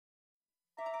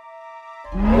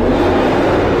Hey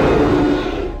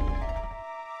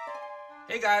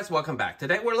guys, welcome back.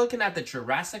 Today we're looking at the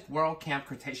Jurassic World Camp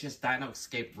Cretaceous Dino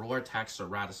Escape Roar Attack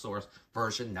Ceratosaurus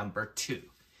version number 2.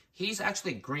 He's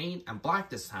actually green and black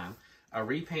this time, a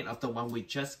repaint of the one we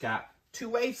just got 2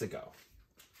 waves ago.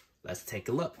 Let's take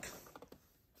a look.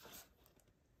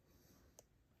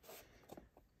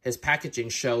 His packaging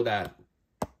showed that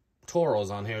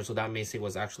Toro's on here, so that means he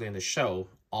was actually in the show,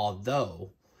 although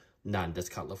not in this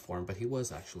color form, but he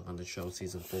was actually on the show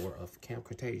season 4 of Camp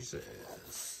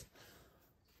Cretaceous.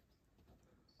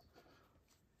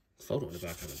 Photo in the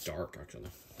back kind of dark,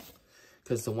 actually,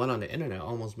 because the one on the internet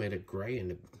almost made it gray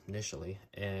initially.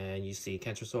 And you see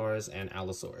Ceratosaurus and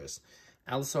Allosaurus.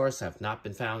 Allosaurus have not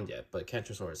been found yet, but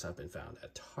Ceratosaurus have been found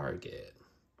at Target.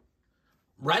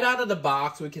 Right out of the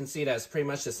box, we can see that it's pretty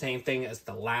much the same thing as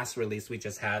the last release we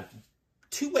just had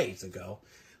 2 waves ago.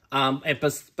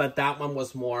 But that one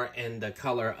was more in the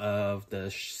color of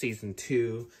the season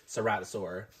 2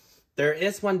 Ceratosaur. There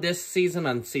is one this season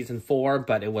on season 4,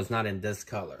 but it was not in this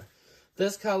color.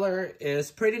 This color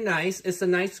is pretty nice. It's a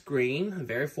nice green, a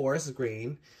very forest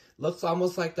green. Looks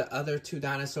almost like the other 2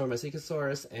 dinosaurs,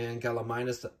 Mosasaurus and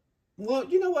Gallimimus. Well,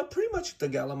 you know what? Pretty much the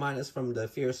Gallimimus from the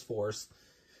Fierce Force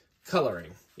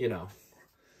coloring, you know.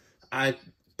 I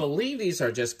believe these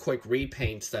are just quick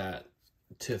repaints that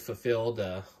to fulfill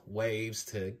the waves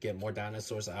to get more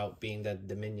dinosaurs out, being that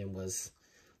Dominion was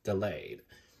delayed.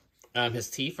 His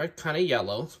teeth are kind of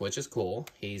yellow, which is cool.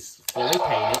 He's fully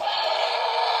painted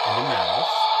in the mouth.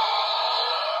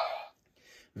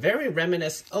 Very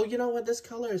reminiscent. Oh, you know what? This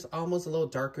color is almost a little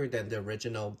darker than the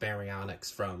original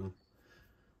Baryonyx from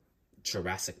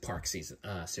Jurassic Park season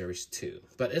series 2.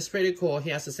 But it's pretty cool.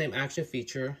 He has the same action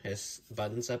feature. His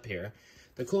buttons up here.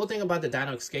 The cool thing about the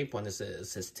Dino Escape one is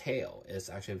his tail is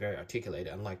actually very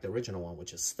articulated, unlike the original one,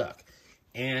 which is stuck.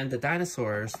 And the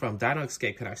dinosaurs from Dino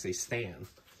Escape can actually stand.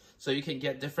 So you can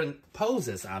get different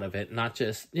poses out of it. Not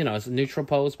just, you know, it's a neutral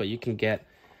pose, but you can get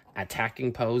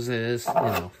attacking poses, you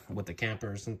know, with the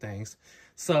campers and things.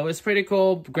 So it's pretty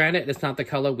cool. Granted, it's not the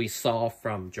color we saw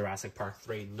from Jurassic Park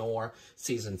 3 nor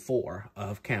Season 4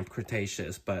 of Camp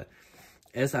Cretaceous, but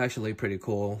it's actually pretty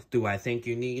cool. Do I think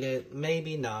you need it?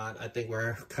 Maybe not. I think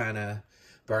we're kind of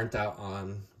burnt out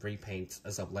on repaints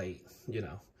as of late, you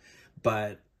know.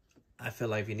 But I feel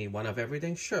like if you need one of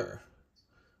everything, sure.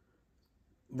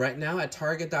 Right now at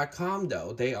Target.com,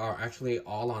 though, they are actually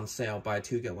all on sale. Buy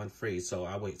 2, get 1 free. So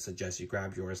I would suggest you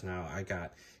grab yours now. I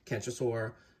got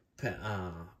Ceratosaurus,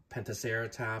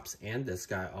 Pentaceratops, and this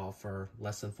guy all for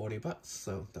less than 40 bucks.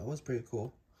 So that was pretty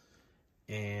cool.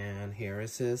 And here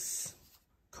is his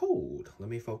code. Let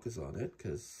me focus on it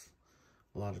because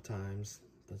a lot of times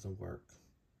it doesn't work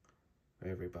for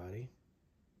everybody.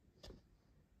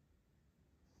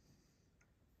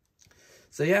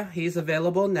 So yeah, he's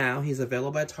available now. He's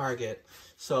available at Target.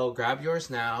 So grab yours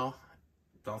now.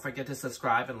 Don't forget to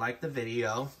subscribe and like the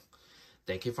video.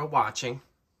 Thank you for watching.